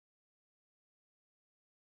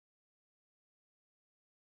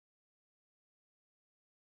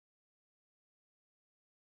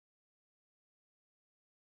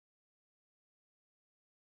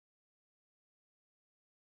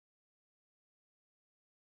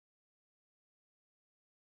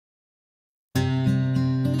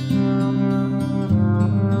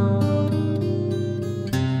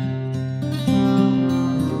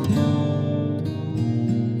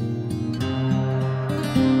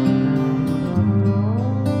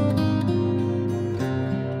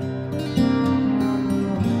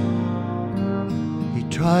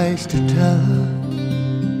tries to tell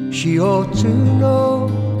her she ought to know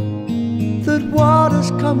that what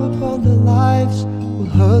has come upon their lives will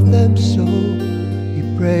hurt them so. He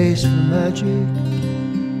prays for magic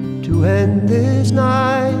to end this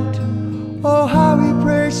night. Oh, how he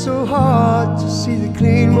prays so hard to see the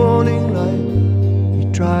clean morning light.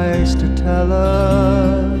 He tries to tell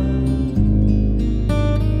her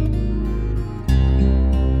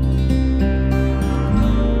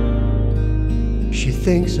she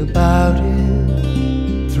thinks about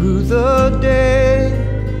him through the day.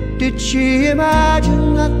 Did she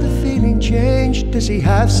imagine that the feeling changed? Does he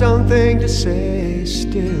have something to say?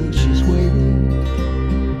 Still she's waiting.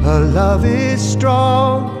 Her love is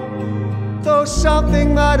strong, though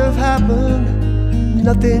something might have happened,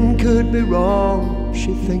 nothing could be wrong.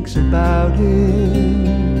 She thinks about him.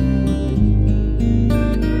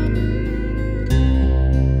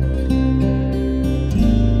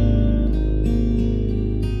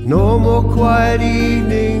 No more quiet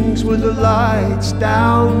evenings with the lights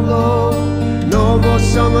down low. No more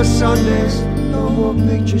summer Sundays, no more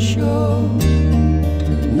picture shows.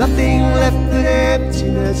 Nothing left but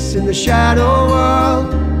emptiness in the shadow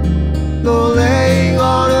world. No laying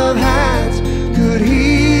on of hands could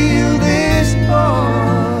heal this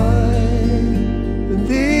boy and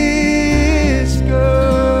this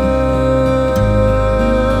girl.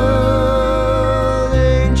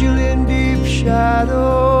 Angel in deep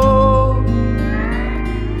shadow,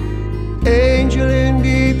 angel in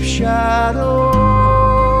deep shadow.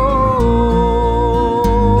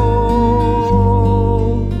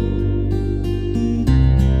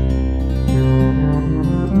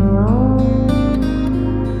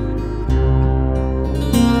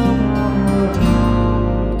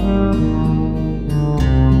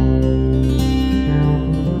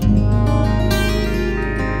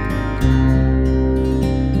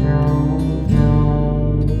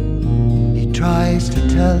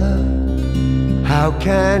 How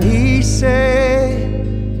can he say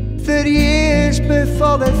that years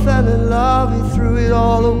before they fell in love he threw it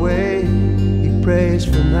all away? He prays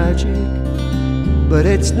for magic, but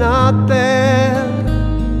it's not there.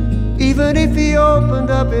 Even if he opened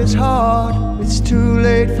up his heart, it's too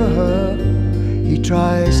late for her. He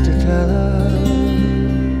tries to tell her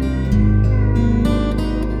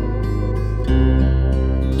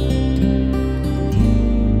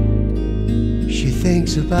she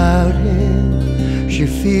thinks about him. She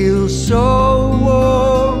feels so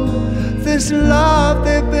warm. This love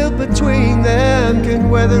they built between them can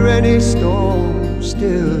weather any storm.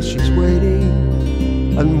 Still she's waiting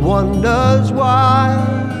and wonders why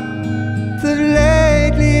that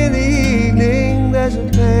lately in the evening there's a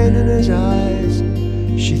pain in his eyes.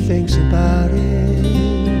 She thinks about it.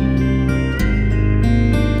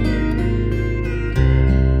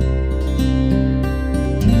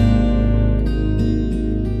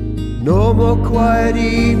 No more quiet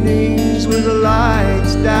evenings with the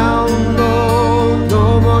lights down low.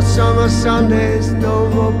 No more summer Sundays, no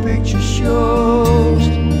more picture shows.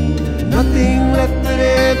 Nothing left but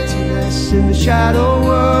emptiness in the shadow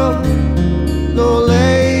world. No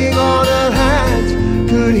laying on of hands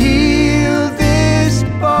could heal this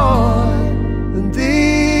boy and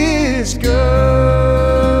this girl.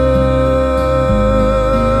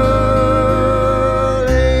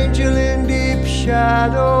 Angel in deep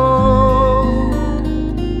shadow,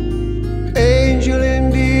 angel in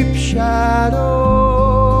deep shadow.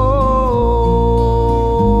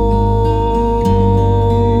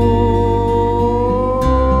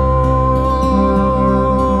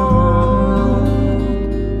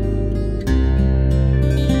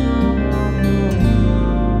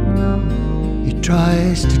 He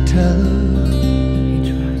tries to tell her,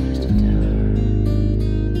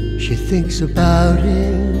 she thinks about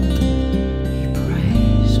him.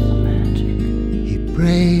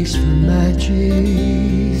 Prays for magic.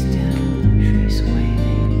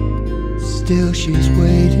 Still she's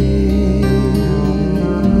waiting.